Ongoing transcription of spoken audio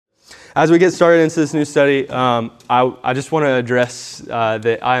as we get started into this new study, I just want to address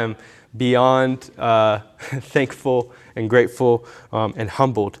that I am beyond thankful and grateful and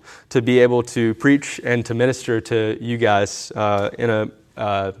humbled to be able to preach and to minister to you guys in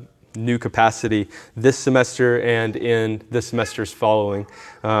a new capacity this semester and in the semesters following.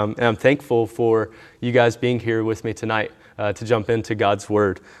 And I'm thankful for you guys being here with me tonight to jump into God's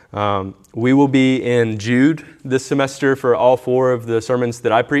Word. We will be in Jude this semester for all 4 of the sermons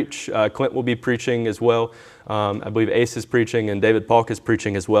that I preach. Clint will be preaching as well. I believe Ace is preaching and David Paulk is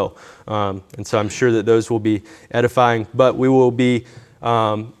preaching as well. And so I'm sure that those will be edifying. But we will be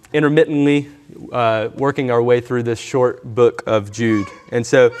intermittently working our way through this short book of Jude. And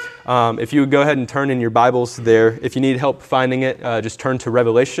so if you would go ahead and turn in your Bibles there. If you need help finding it, just turn to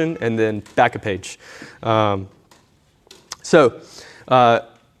Revelation and then back a page. So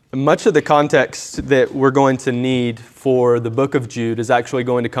much of the context that we're going to need for the book of Jude is actually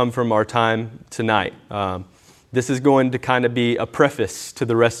going to come from our time tonight. This is going to kind of be a preface to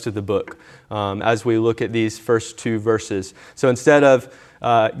the rest of the book as we look at these first 2 verses. So instead of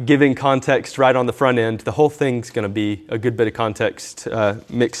giving context right on the front end, the whole thing's going to be a good bit of context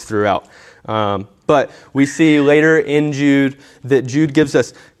mixed throughout. But we see later in Jude that Jude gives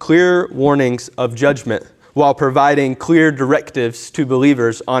us clear warnings of judgment while providing clear directives to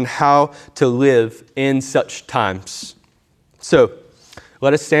believers on how to live in such times. So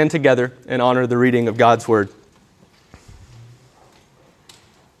let us stand together and honor the reading of God's Word.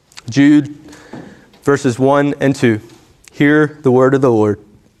 Jude, verses 1 and 2. Hear the word of the Lord.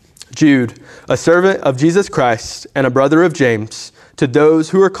 Jude, a servant of Jesus Christ and a brother of James, to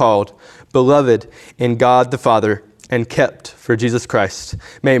those who are called, beloved in God the Father, and kept for Jesus Christ.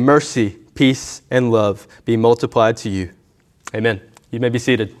 May mercy, peace, and love be multiplied to you. Amen. You may be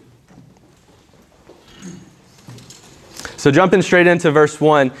seated. So jumping straight into verse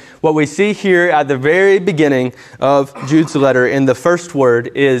 1, what we see here at the very beginning of Jude's letter in the first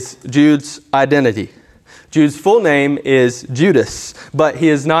word is Jude's identity. Jude's full name is Judas, but he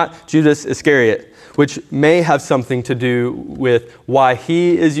is not Judas Iscariot, which may have something to do with why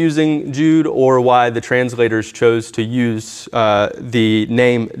he is using Jude or why the translators chose to use the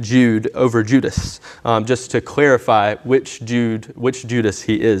name Jude over Judas, just to clarify which Judas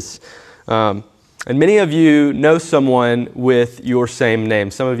he is. And many of you know someone with your same name.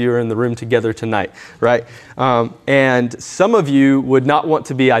 Some of you are in the room together tonight, right? And some of you would not want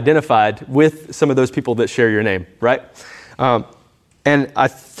to be identified with some of those people that share your name, right? And I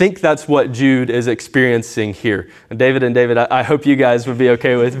think that's what Jude is experiencing here. And David, I hope you guys would be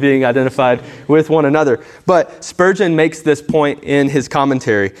okay with being identified with one another. But Spurgeon makes this point in his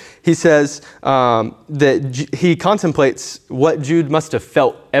commentary. He says that he contemplates what Jude must have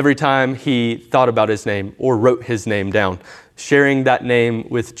felt every time he thought about his name or wrote his name down, sharing that name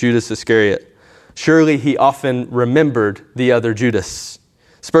with Judas Iscariot. Surely he often remembered the other Judas.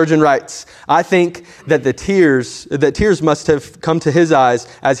 Spurgeon writes, I think that tears must have come to his eyes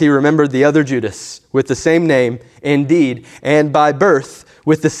as he remembered the other Judas with the same name, indeed, and by birth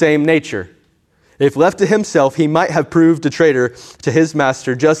with the same nature. If left to himself, he might have proved a traitor to his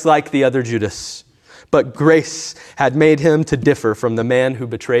master just like the other Judas. But grace had made him to differ from the man who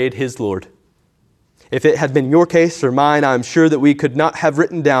betrayed his Lord. If it had been your case or mine, I am sure that we could not have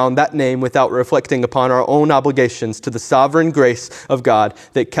written down that name without reflecting upon our own obligations to the sovereign grace of God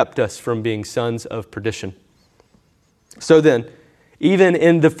that kept us from being sons of perdition. So then, even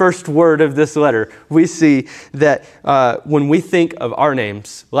in the first word of this letter, we see that when we think of our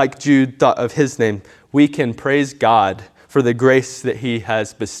names, like Jude thought of his name, we can praise God for the grace that he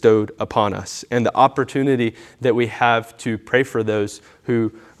has bestowed upon us and the opportunity that we have to pray for those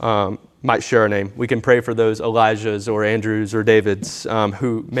who might share our name. We can pray for those Elijahs or Andrews or Davids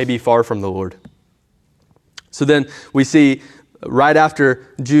who may be far from the Lord. So then we see right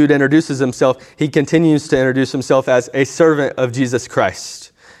after Jude introduces himself, he continues to introduce himself as a servant of Jesus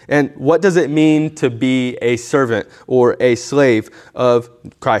Christ. And what does it mean to be a servant or a slave of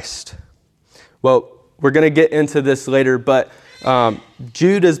Christ? Well, we're going to get into this later, but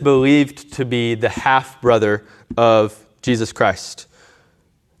Jude is believed to be the half-brother of Jesus Christ.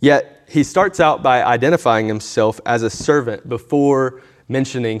 Yet, he starts out by identifying himself as a servant before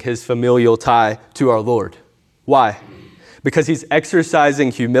mentioning his familial tie to our Lord. Why? Because he's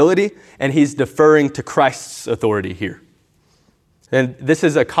exercising humility and he's deferring to Christ's authority here. And this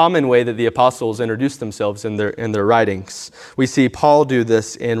is a common way that the apostles introduce themselves in their writings. We see Paul do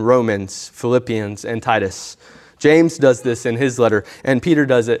this in Romans, Philippians, and Titus. James does this in his letter, and Peter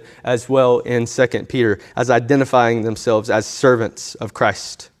does it as well in 2 Peter, as identifying themselves as servants of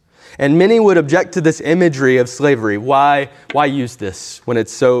Christ. And many would object to this imagery of slavery. Why use this when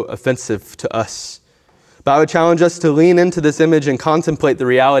it's so offensive to us? But I would challenge us to lean into this image and contemplate the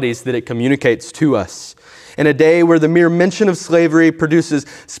realities that it communicates to us. In a day where the mere mention of slavery produces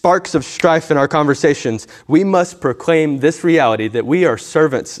sparks of strife in our conversations, we must proclaim this reality that we are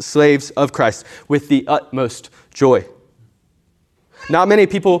servants, slaves of Christ, with the utmost joy. Not many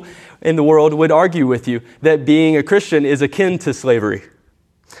people in the world would argue with you that being a Christian is akin to slavery.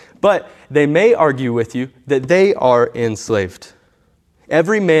 But they may argue with you that they are enslaved.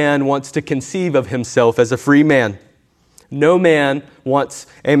 Every man wants to conceive of himself as a free man. No man wants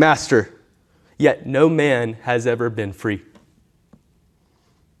a master. Yet no man has ever been free.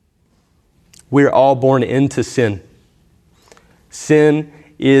 We're all born into sin. Sin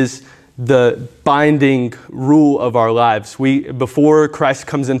is the binding rule of our lives. Before Christ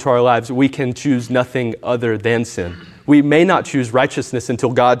comes into our lives, we can choose nothing other than sin. We may not choose righteousness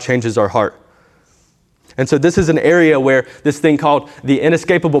until God changes our heart. And so this is an area where this thing called the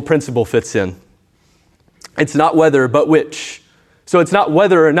inescapable principle fits in. It's not whether, but which. So it's not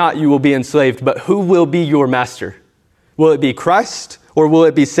whether or not you will be enslaved, but who will be your master? Will it be Christ or will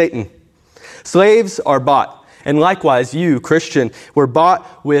it be Satan? Slaves are bought. And likewise, you, Christian, were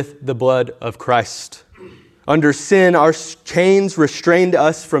bought with the blood of Christ. Under sin, our chains restrained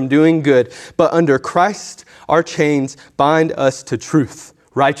us from doing good, but under Christ, our chains bind us to truth,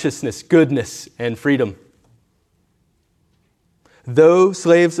 righteousness, goodness, and freedom. Though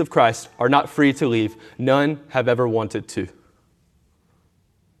slaves of Christ are not free to leave, none have ever wanted to.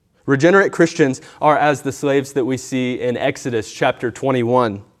 Regenerate Christians are as the slaves that we see in Exodus chapter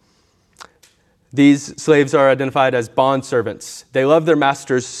 21. These slaves are identified as bondservants. They love their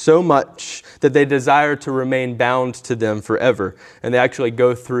masters so much that they desire to remain bound to them forever. And they actually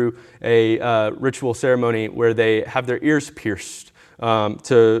go through a ritual ceremony where they have their ears pierced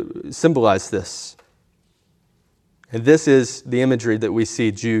to symbolize this. And this is the imagery that we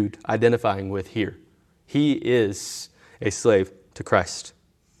see Jude identifying with here. He is a slave to Christ.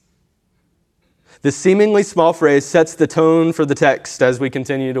 This seemingly small phrase sets the tone for the text as we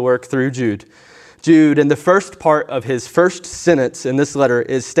continue to work through Jude. Jude, in the first part of his first sentence in this letter,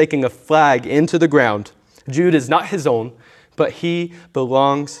 is staking a flag into the ground. Jude is not his own, but he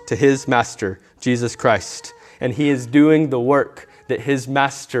belongs to his master, Jesus Christ. And he is doing the work that his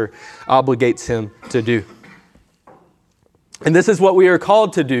master obligates him to do. And this is what we are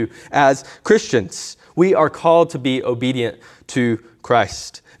called to do as Christians. We are called to be obedient to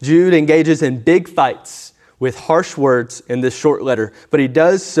Christ. Jude engages in big fights with harsh words in this short letter, but he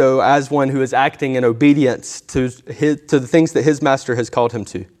does so as one who is acting in obedience to the things that his master has called him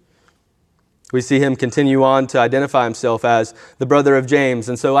to. We see him continue on to identify himself as the brother of James.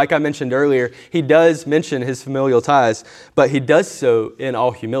 And so, like I mentioned earlier, he does mention his familial ties, but he does so in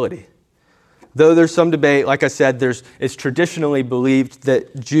all humility. Though there's some debate, like I said, it's traditionally believed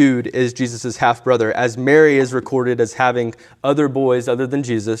that Jude is Jesus' half-brother, as Mary is recorded as having other boys other than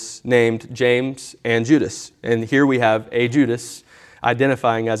Jesus named James and Judas. And here we have a Judas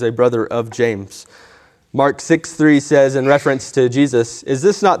identifying as a brother of James. Mark 6:3 says in reference to Jesus, "Is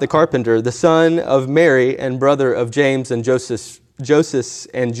this not the carpenter, the son of Mary and brother of James and Joseph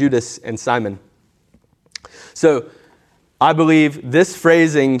and Judas and Simon?" So, I believe this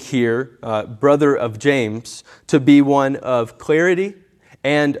phrasing here, brother of James, to be one of clarity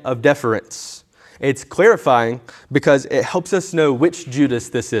and of deference. It's clarifying because it helps us know which Judas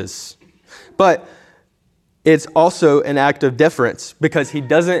this is. But it's also an act of deference because he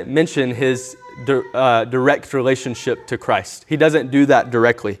doesn't mention his direct relationship to Christ. He doesn't do that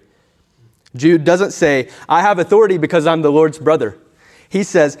directly. Jude doesn't say, "I have authority because I'm the Lord's brother." He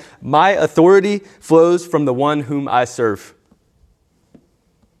says, "My authority flows from the one whom I serve."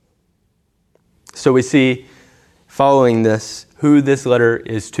 So we see, following this, who this letter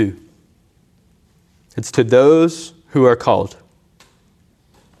is to. It's to those who are called.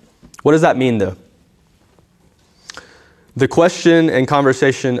 What does that mean, though? The question and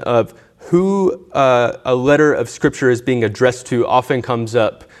conversation of who a letter of Scripture is being addressed to often comes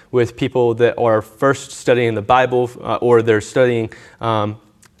up with people that are first studying the Bible or they're studying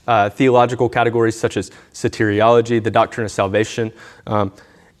theological categories such as soteriology, the doctrine of salvation.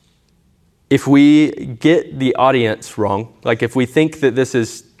 If we get the audience wrong, like if we think that this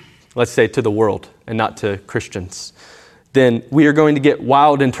is, let's say, to the world and not to Christians, then we are going to get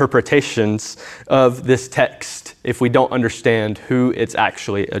wild interpretations of this text if we don't understand who it's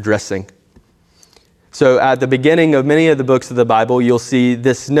actually addressing. So at the beginning of many of the books of the Bible, you'll see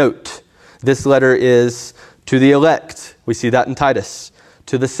this note. This letter is to the elect. We see that in Titus.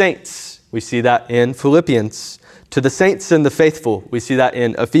 To the saints. We see that in Philippians. To the saints and the faithful, we see that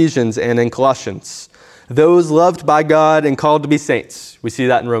in Ephesians and in Colossians. Those loved by God and called to be saints, we see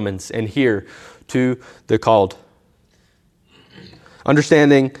that in Romans. And here, to the called.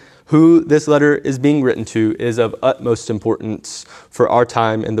 Understanding who this letter is being written to is of utmost importance for our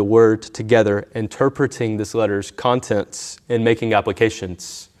time in the Word together, interpreting this letter's contents and making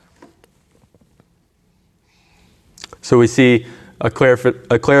applications. So we see a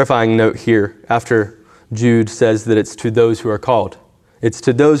clarifying note here after Jude says that it's to those who are called. It's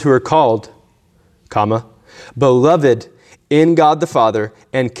to those who are called, comma, beloved in God the Father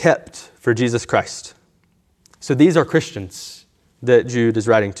and kept for Jesus Christ. So these are Christians that Jude is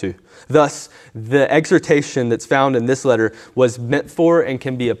writing to. Thus, the exhortation that's found in this letter was meant for and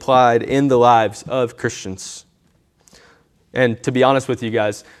can be applied in the lives of Christians. And to be honest with you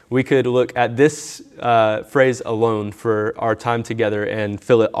guys, we could look at this phrase alone for our time together and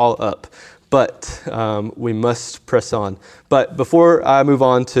fill it all up. But we must press on. But before I move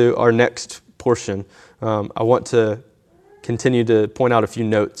on to our next portion, I want to continue to point out a few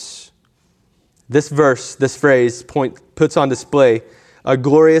notes. This verse, this phrase, puts on display a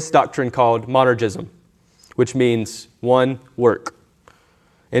glorious doctrine called monergism, which means one work.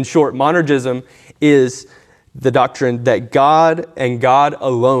 In short, monergism is the doctrine that God and God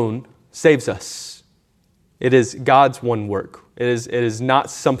alone saves us. It is God's one work. It is not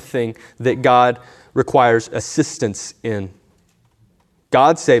something that God requires assistance in.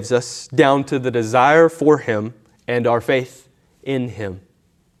 God saves us down to the desire for Him and our faith in Him.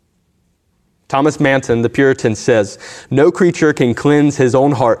 Thomas Manton, the Puritan, says, "No creature can cleanse his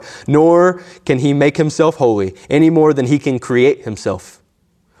own heart, nor can he make himself holy, any more than he can create himself.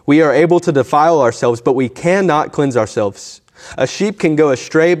 We are able to defile ourselves, but we cannot cleanse ourselves. A sheep can go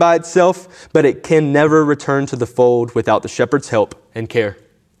astray by itself, but it can never return to the fold without the shepherd's help and care."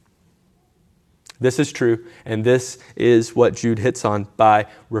 This is true, and this is what Jude hits on by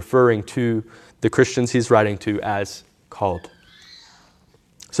referring to the Christians he's writing to as called.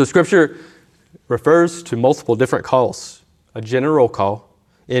 So Scripture refers to multiple different calls. A general call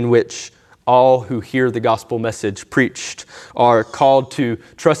in which all who hear the gospel message preached are called to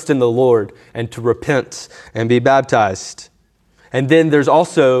trust in the Lord and to repent and be baptized. And then there's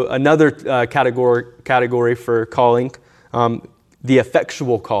also another category for calling, the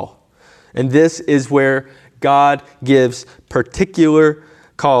effectual call. And this is where God gives particular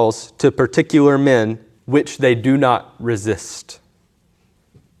calls to particular men which they do not resist.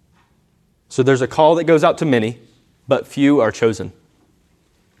 So there's a call that goes out to many, but few are chosen.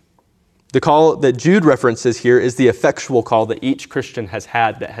 The call that Jude references here is the effectual call that each Christian has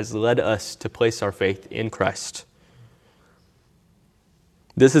had that has led us to place our faith in Christ.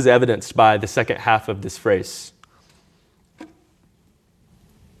 This is evidenced by the second half of this phrase.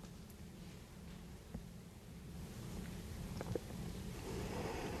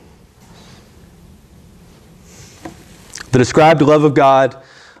 The described love of God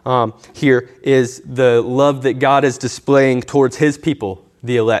here is the love that God is displaying towards His people,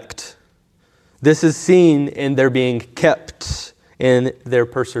 the elect. This is seen in their being kept in their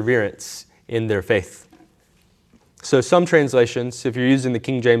perseverance in their faith. So some translations, if you're using the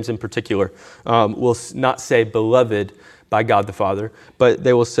King James in particular, will not say beloved by God the Father, but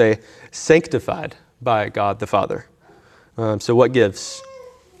they will say sanctified by God the Father. So what gives?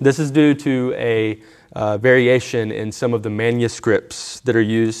 This is due to a variation in some of the manuscripts that are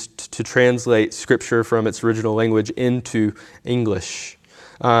used to translate Scripture from its original language into English.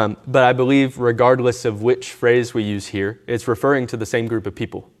 But I believe regardless of which phrase we use here, it's referring to the same group of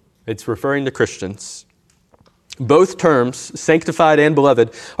people. It's referring to Christians. Both terms, sanctified and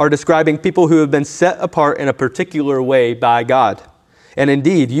beloved, are describing people who have been set apart in a particular way by God. And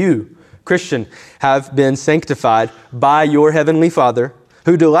indeed, you, Christian, have been sanctified by your heavenly Father,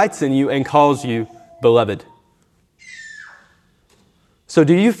 who delights in you and calls you beloved. So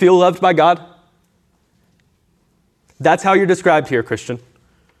do you feel loved by God? That's how you're described here, Christian.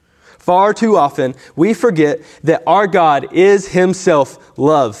 Far too often, we forget that our God is Himself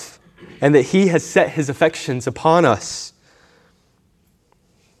love and that He has set His affections upon us.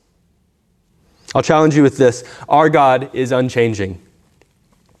 I'll challenge you with this. Our God is unchanging.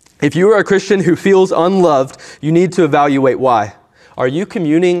 If you are a Christian who feels unloved, you need to evaluate why. Are you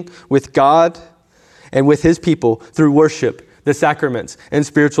communing with God and with His people through worship, the sacraments, and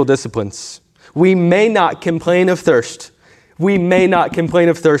spiritual disciplines? We may not complain of thirst. We may not complain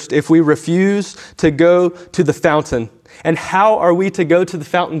of thirst if we refuse to go to the fountain. And how are we to go to the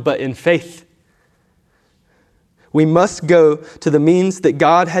fountain but in faith? We must go to the means that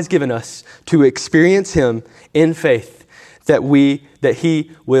God has given us to experience Him in faith, that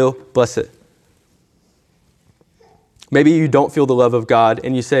He will bless it. Maybe you don't feel the love of God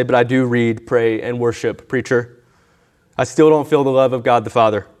and you say, but I do read, pray, and worship, preacher. I still don't feel the love of God the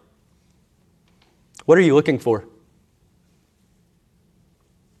Father. What are you looking for?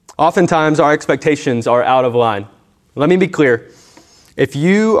 Oftentimes our expectations are out of line. Let me be clear. If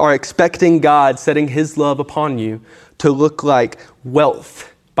you are expecting God setting His love upon you to look like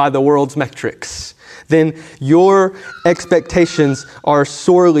wealth by the world's metrics, then your expectations are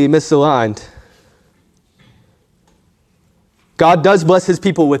sorely misaligned. God does bless His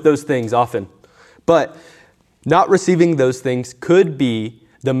people with those things often, but not receiving those things could be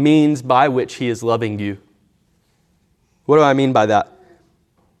the means by which He is loving you. What do I mean by that?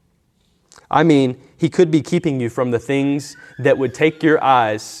 I mean, He could be keeping you from the things that would take your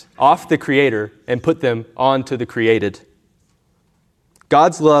eyes off the Creator and put them onto the created.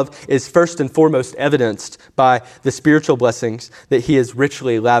 God's love is first and foremost evidenced by the spiritual blessings that He has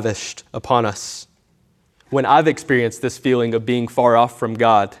richly lavished upon us. When I've experienced this feeling of being far off from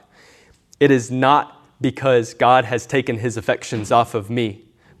God, it is not because God has taken His affections off of me,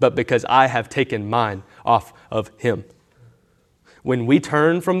 but because I have taken mine off of Him. When we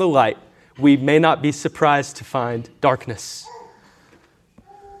turn from the light, we may not be surprised to find darkness.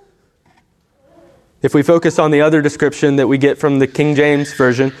 If we focus on the other description that we get from the King James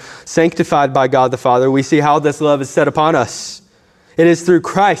Version, sanctified by God the Father, we see how this love is set upon us. It is through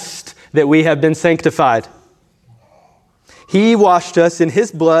Christ that we have been sanctified. He washed us in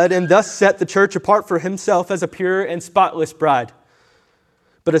His blood and thus set the church apart for Himself as a pure and spotless bride.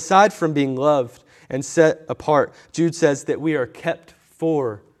 But aside from being loved and set apart, Jude says that we are kept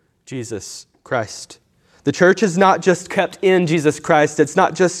for Jesus Christ. The church is not just kept in Jesus Christ. It's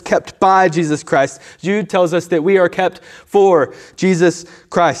not just kept by Jesus Christ. Jude tells us that we are kept for Jesus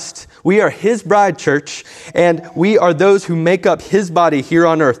Christ. We are His bride, church, and we are those who make up His body here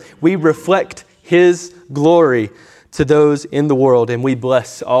on earth. We reflect His glory to those in the world, and we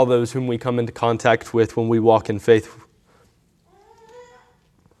bless all those whom we come into contact with when we walk in faith.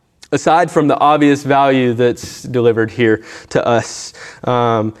 Aside from the obvious value that's delivered here to us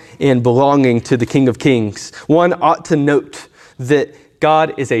in belonging to the King of Kings, one ought to note that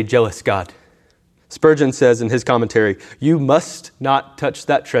God is a jealous God. Spurgeon says in his commentary, "You must not touch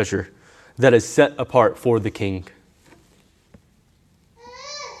that treasure that is set apart for the King."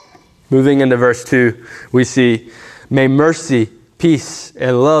 Moving into verse 2, we see, "May mercy, peace,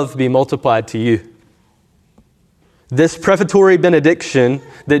 and love be multiplied to you." This prefatory benediction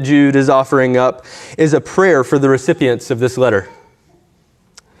that Jude is offering up is a prayer for the recipients of this letter.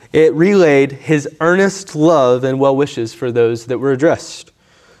 It relayed his earnest love and well wishes for those that were addressed.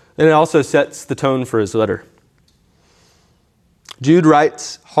 And it also sets the tone for his letter. Jude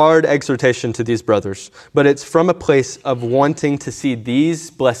writes hard exhortation to these brothers, but it's from a place of wanting to see these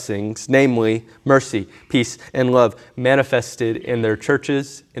blessings, namely mercy, peace, and love, manifested in their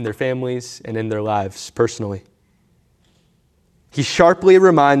churches, in their families, and in their lives personally. He sharply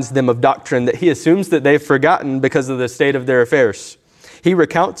reminds them of doctrine that he assumes that they've forgotten because of the state of their affairs. He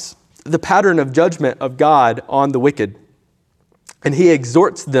recounts the pattern of judgment of God on the wicked, and he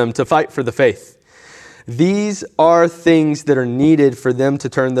exhorts them to fight for the faith. These are things that are needed for them to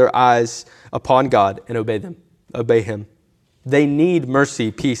turn their eyes upon God and obey Him. They need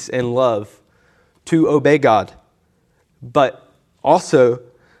mercy, peace, and love to obey God. But also,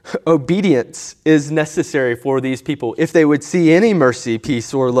 obedience is necessary for these people if they would see any mercy,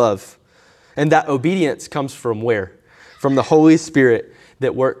 peace, or love. And that obedience comes from where? From the Holy Spirit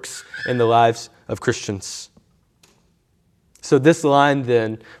that works in the lives of Christians. So this line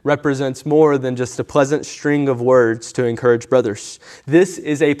then represents more than just a pleasant string of words to encourage brothers. This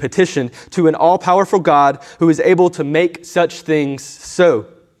is a petition to an all-powerful God who is able to make such things so.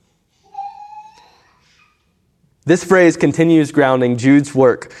 This phrase continues grounding Jude's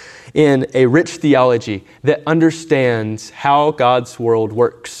work in a rich theology that understands how God's world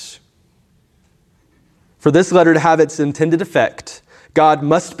works. For this letter to have its intended effect, God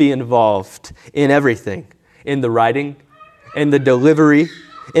must be involved in everything, in the writing, in the delivery,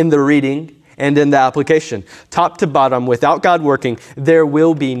 in the reading, and in the application. Top to bottom, without God working, there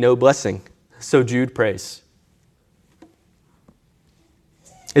will be no blessing. So Jude prays.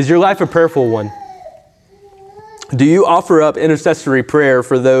 Is your life a prayerful one? Do you offer up intercessory prayer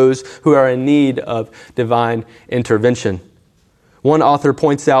for those who are in need of divine intervention? One author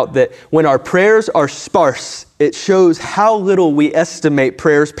points out that when our prayers are sparse, it shows how little we estimate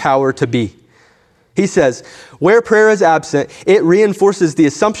prayer's power to be. He says, where prayer is absent, it reinforces the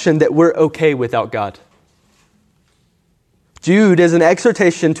assumption that we're okay without God. Jude is an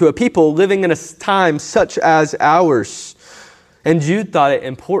exhortation to a people living in a time such as ours. And Jude thought it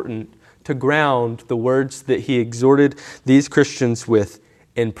important to ground the words that he exhorted these Christians with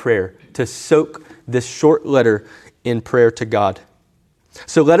in prayer, to soak this short letter in prayer to God.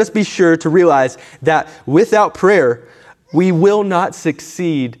 So let us be sure to realize that without prayer, we will not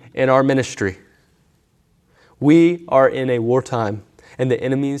succeed in our ministry. We are in a wartime, and the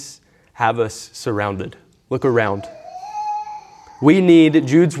enemies have us surrounded. Look around. We need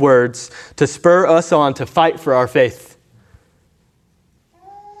Jude's words to spur us on to fight for our faith.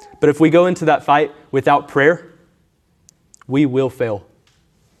 But if we go into that fight without prayer, we will fail.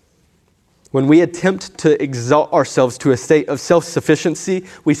 When we attempt to exalt ourselves to a state of self-sufficiency,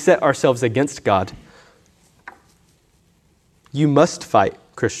 we set ourselves against God. You must fight,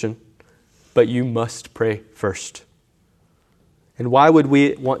 Christian, but you must pray first. And why would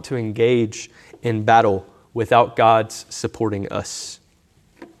we want to engage in battle without God's supporting us?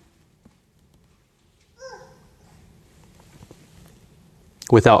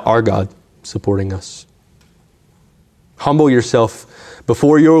 Without our God supporting us. Humble yourself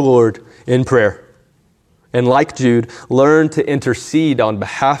before your Lord in prayer. And like Jude, learn to intercede on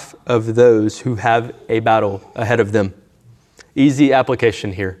behalf of those who have a battle ahead of them. Easy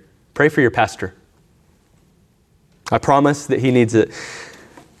application here. Pray for your pastor. I promise that he needs it.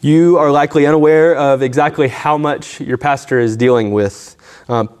 You are likely unaware of exactly how much your pastor is dealing with,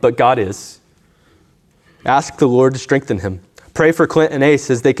 but God is. Ask the Lord to strengthen him. Pray for Clint and Ace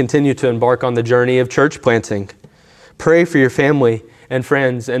as they continue to embark on the journey of church planting. Pray for your family and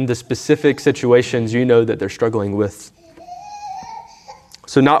friends and the specific situations you know that they're struggling with.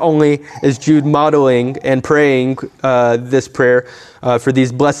 So not only is Jude modeling and praying this prayer for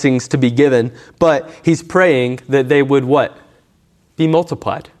these blessings to be given, but he's praying that they would what? Be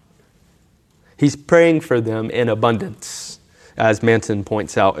multiplied. He's praying for them in abundance, as Manton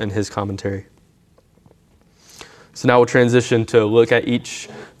points out in his commentary. So now we'll transition to look at each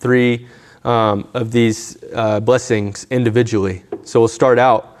three of these blessings individually. So we'll start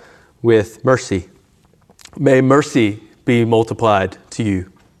out with mercy. May mercy be multiplied to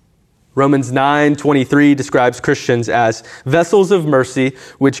you. Romans 9:23 describes Christians as vessels of mercy,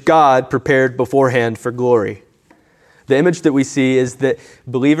 which God prepared beforehand for glory. The image that we see is that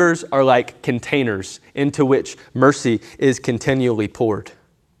believers are like containers into which mercy is continually poured.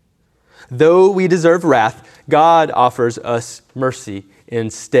 Though we deserve wrath, God offers us mercy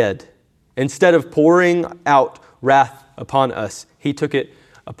instead. Instead of pouring out wrath upon us, he took it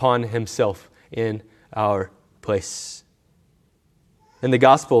upon himself in our place. In the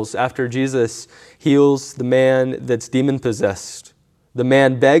Gospels, after Jesus heals the man that's demon-possessed, the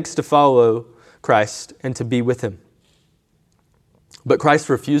man begs to follow Christ and to be with him. But Christ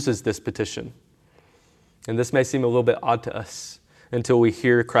refuses this petition. And this may seem a little bit odd to us until we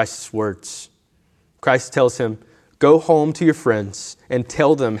hear Christ's words. Christ tells him, "Go home to your friends and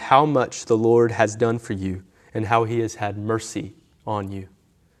tell them how much the Lord has done for you and how he has had mercy on you."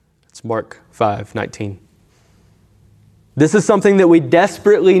 It's Mark 5:19. This is something that we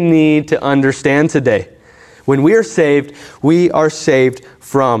desperately need to understand today. When we are saved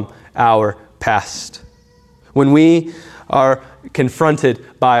from our past. When we are confronted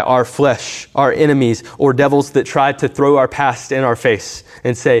by our flesh, our enemies, or devils that try to throw our past in our face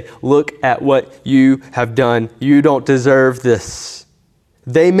and say, "Look at what you have done. You don't deserve this."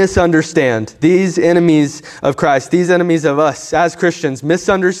 They misunderstand. These enemies of Christ, these enemies of us as Christians,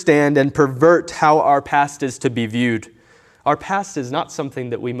 misunderstand and pervert how our past is to be viewed. Our past is not something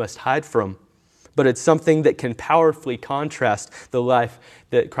that we must hide from, but it's something that can powerfully contrast the life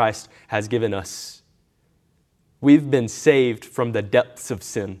that Christ has given us. We've been saved from the depths of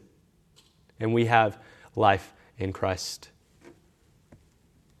sin, and we have life in Christ.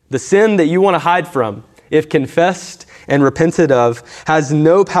 The sin that you want to hide from, if confessed and repented of, has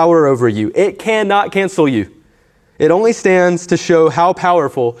no power over you. It cannot cancel you. It only stands to show how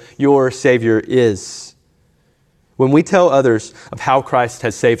powerful your Savior is. When we tell others of how Christ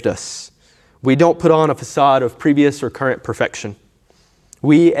has saved us, we don't put on a facade of previous or current perfection.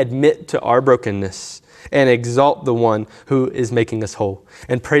 We admit to our brokenness and exalt the one who is making us whole,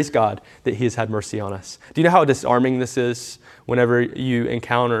 and praise God that he has had mercy on us. Do you know how disarming this is whenever you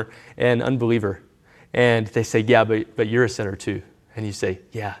encounter an unbeliever and they say, "Yeah, but you're a sinner too." And you say,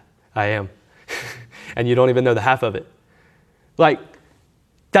 "Yeah, I am." And you don't even know the half of it. Like,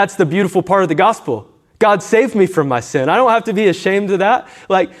 that's the beautiful part of the gospel. God saved me from my sin. I don't have to be ashamed of that.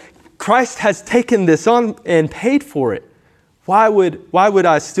 Like, Christ has taken this on and paid for it. Why would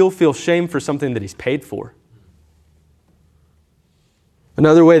I still feel shame for something that he's paid for?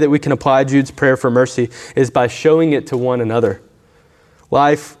 Another way that we can apply Jude's prayer for mercy is by showing it to one another.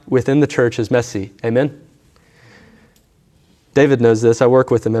 Life within the church is messy. Amen? David knows this. I work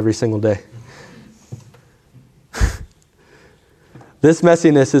with him every single day. This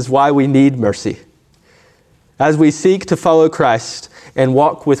messiness is why we need mercy. As we seek to follow Christ and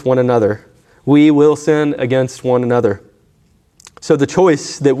walk with one another, we will sin against one another. So the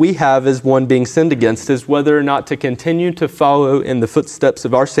choice that we have as one being sinned against is whether or not to continue to follow in the footsteps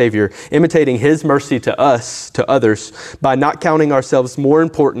of our Savior, imitating His mercy to us, to others, by not counting ourselves more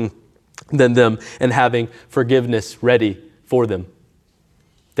important than them and having forgiveness ready for them.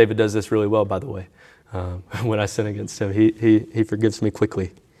 David does this really well, by the way. When I sin against him, he forgives me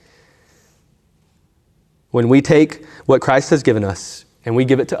quickly. When we take what Christ has given us and we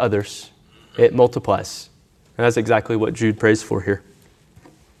give it to others, it multiplies. And that's exactly what Jude prays for here.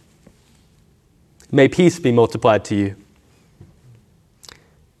 May peace be multiplied to you.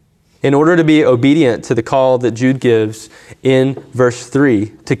 In order to be obedient to the call that Jude gives in verse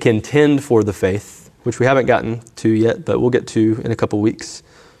 3 to contend for the faith, which we haven't gotten to yet, but we'll get to in a couple weeks,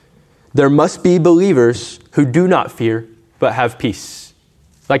 there must be believers who do not fear, but have peace.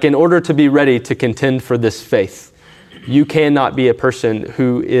 Like, in order to be ready to contend for this faith, you cannot be a person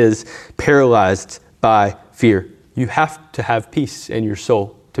who is paralyzed by fear. You have to have peace in your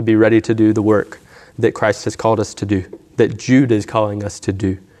soul to be ready to do the work that Christ has called us to do, that Jude is calling us to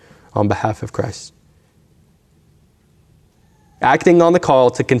do on behalf of Christ. Acting on the call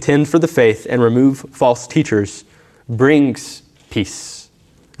to contend for the faith and remove false teachers brings peace,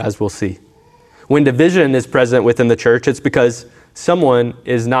 as we'll see. When division is present within the church, it's because someone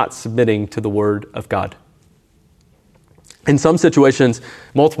is not submitting to the Word of God. In some situations,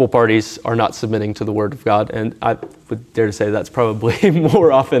 multiple parties are not submitting to the Word of God, and I would dare to say that's probably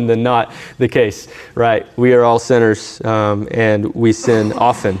more often than not the case, right? We are all sinners, and we sin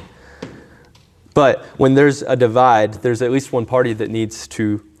often. But when there's a divide, there's at least one party that needs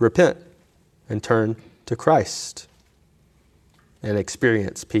to repent and turn to Christ and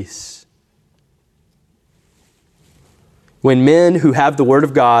experience peace. When men who have the Word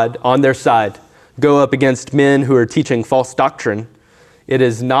of God on their side go up against men who are teaching false doctrine, it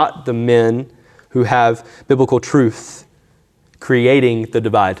is not the men who have biblical truth creating the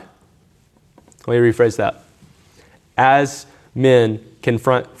divide. Let me rephrase that. As men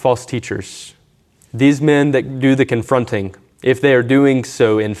confront false teachers, these men that do the confronting, if they are doing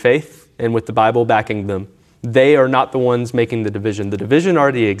so in faith and with the Bible backing them, they are not the ones making the division. The division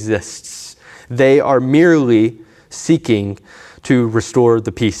already exists. They are merely seeking to restore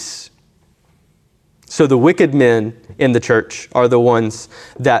the peace. So the wicked men in the church are the ones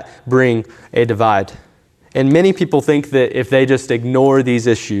that bring a divide. And many people think that if they just ignore these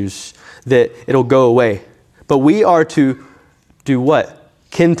issues, that it'll go away. But we are to do what?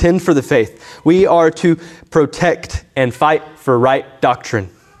 Contend for the faith. We are to protect and fight for right doctrine.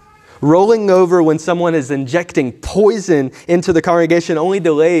 Rolling over when someone is injecting poison into the congregation only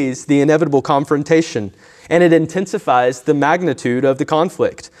delays the inevitable confrontation, and it intensifies the magnitude of the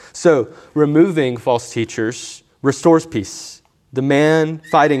conflict. So, removing false teachers restores peace. The man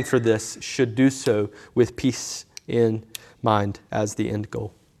fighting for this should do so with peace in mind as the end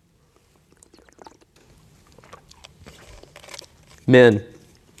goal. Men,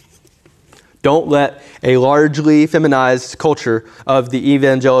 don't let a largely feminized culture of the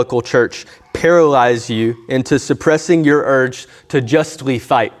evangelical church paralyze you into suppressing your urge to justly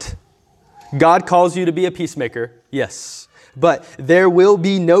fight. God calls you to be a peacemaker, yes, but there will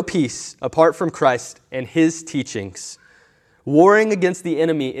be no peace apart from Christ and His teachings. Warring against the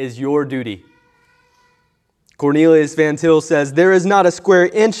enemy is your duty. Cornelius Van Til says, "There is not a square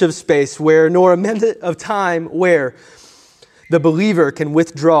inch of space where, nor a minute of time where, the believer can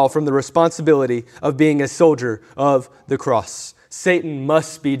withdraw from the responsibility of being a soldier of the cross. Satan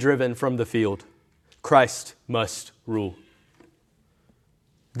must be driven from the field. Christ must rule."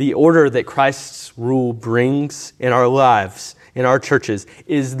 The order that Christ's rule brings in our lives, in our churches,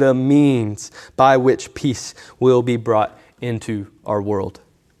 is the means by which peace will be brought into our world.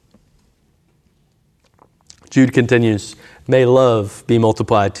 Jude continues, "May love be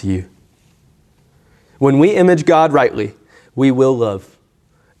multiplied to you." When we image God rightly, we will love.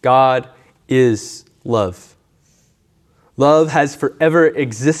 God is love. Love has forever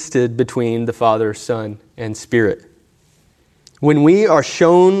existed between the Father, Son, and Spirit. When we are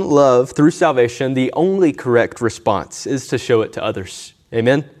shown love through salvation, the only correct response is to show it to others.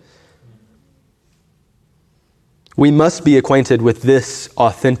 Amen? We must be acquainted with this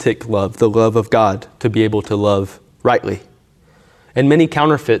authentic love, the love of God, to be able to love rightly. And many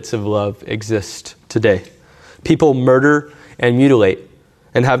counterfeits of love exist today. People murder and mutilate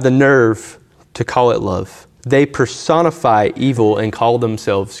and have the nerve to call it love. They personify evil and call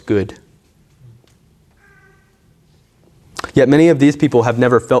themselves good. Yet many of these people have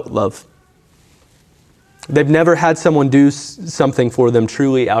never felt love. They've never had someone do something for them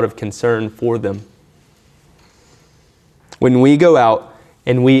truly out of concern for them. When we go out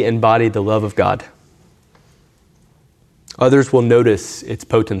and we embody the love of God, others will notice its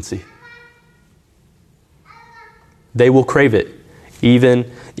potency. They will crave it,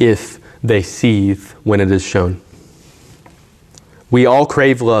 even if they seethe when it is shown. We all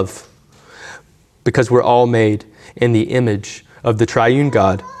crave love because we're all made in the image of the triune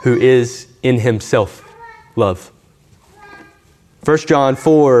God who is in himself love. 1 John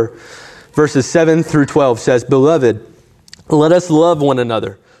 4, verses 7 through 12 says, "Beloved, let us love one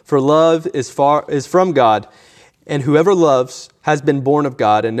another, for love is from God, and whoever loves has been born of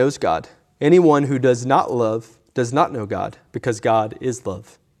God and knows God. Anyone who does not love does not know God, because God is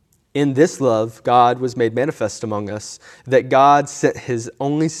love. In this love, God was made manifest among us, that God sent his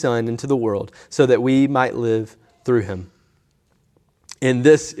only Son into the world so that we might live through him. In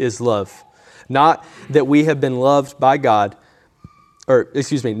this is love, not that we have been loved by God,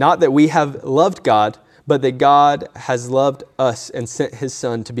 not that we have loved God, but that God has loved us and sent his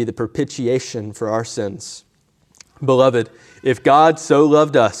Son to be the propitiation for our sins. Beloved, if God so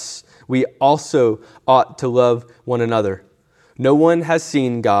loved us, we also ought to love one another. No one has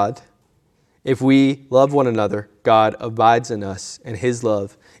seen God. If we love one another, God abides in us, and his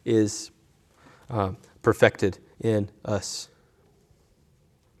love is perfected in us."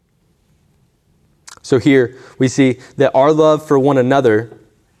 So here we see that our love for one another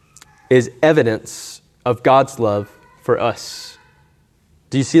is evidence of God's love for us.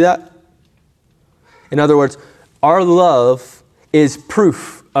 Do you see that? In other words, our love is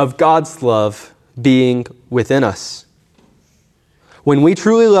proof of God's love being within us. When we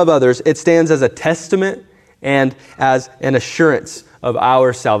truly love others, it stands as a testament and as an assurance of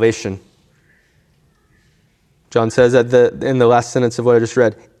our salvation. John says in the last sentence of what I just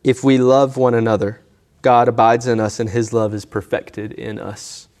read, if we love one another, God abides in us and his love is perfected in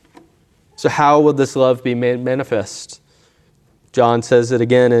us. So how will this love be made manifest? John says it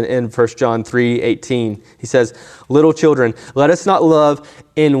again in 1 John 3:18. He says, "Little children, let us not love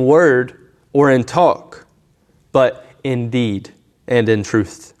in word or in talk, but in deed and in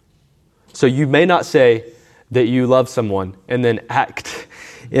truth." So you may not say that you love someone and then act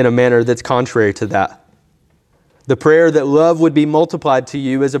in a manner that's contrary to that. The prayer that love would be multiplied to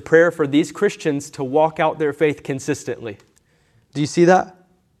you is a prayer for these Christians to walk out their faith consistently. Do you see that?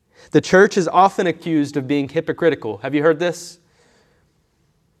 The church is often accused of being hypocritical. Have you heard this?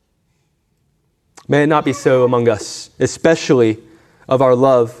 May it not be so among us, especially of our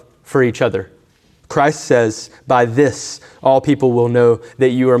love for each other. Christ says, "By this all people will know that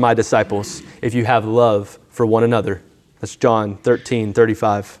you are my disciples, if you have love for one another." That's John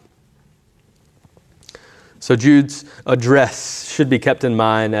 13:35. So Jude's address should be kept in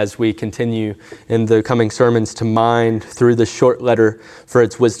mind as we continue in the coming sermons to mine through this short letter for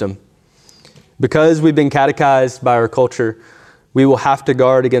its wisdom. Because we've been catechized by our culture, we will have to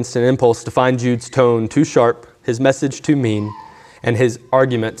guard against an impulse to find Jude's tone too sharp, his message too mean, and his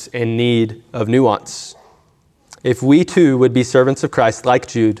arguments in need of nuance. If we too would be servants of Christ like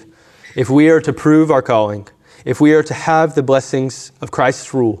Jude, if we are to prove our calling, if we are to have the blessings of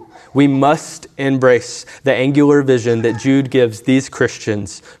Christ's rule, we must embrace the angular vision that Jude gives these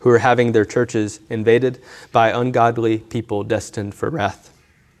Christians who are having their churches invaded by ungodly people destined for wrath.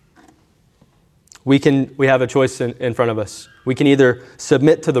 We have a choice in front of us. We can either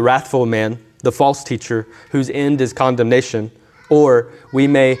submit to the wrathful man, the false teacher, whose end is condemnation, or we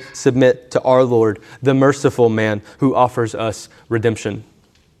may submit to our Lord, the merciful man who offers us redemption.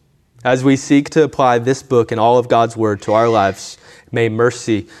 As we seek to apply this book and all of God's word to our lives, may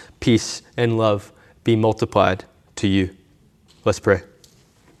mercy, peace, and love be multiplied to you. Let's pray.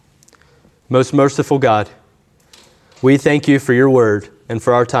 Most merciful God, we thank you for your word and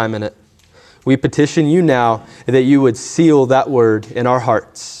for our time in it. We petition you now that you would seal that word in our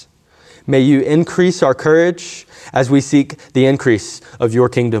hearts. May you increase our courage as we seek the increase of your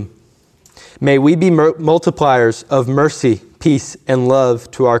kingdom. May we be multipliers of mercy, peace, and love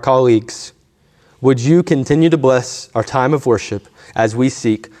to our colleagues. Would you continue to bless our time of worship as we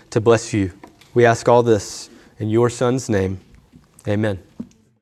seek to bless you? We ask all this in your Son's name. Amen.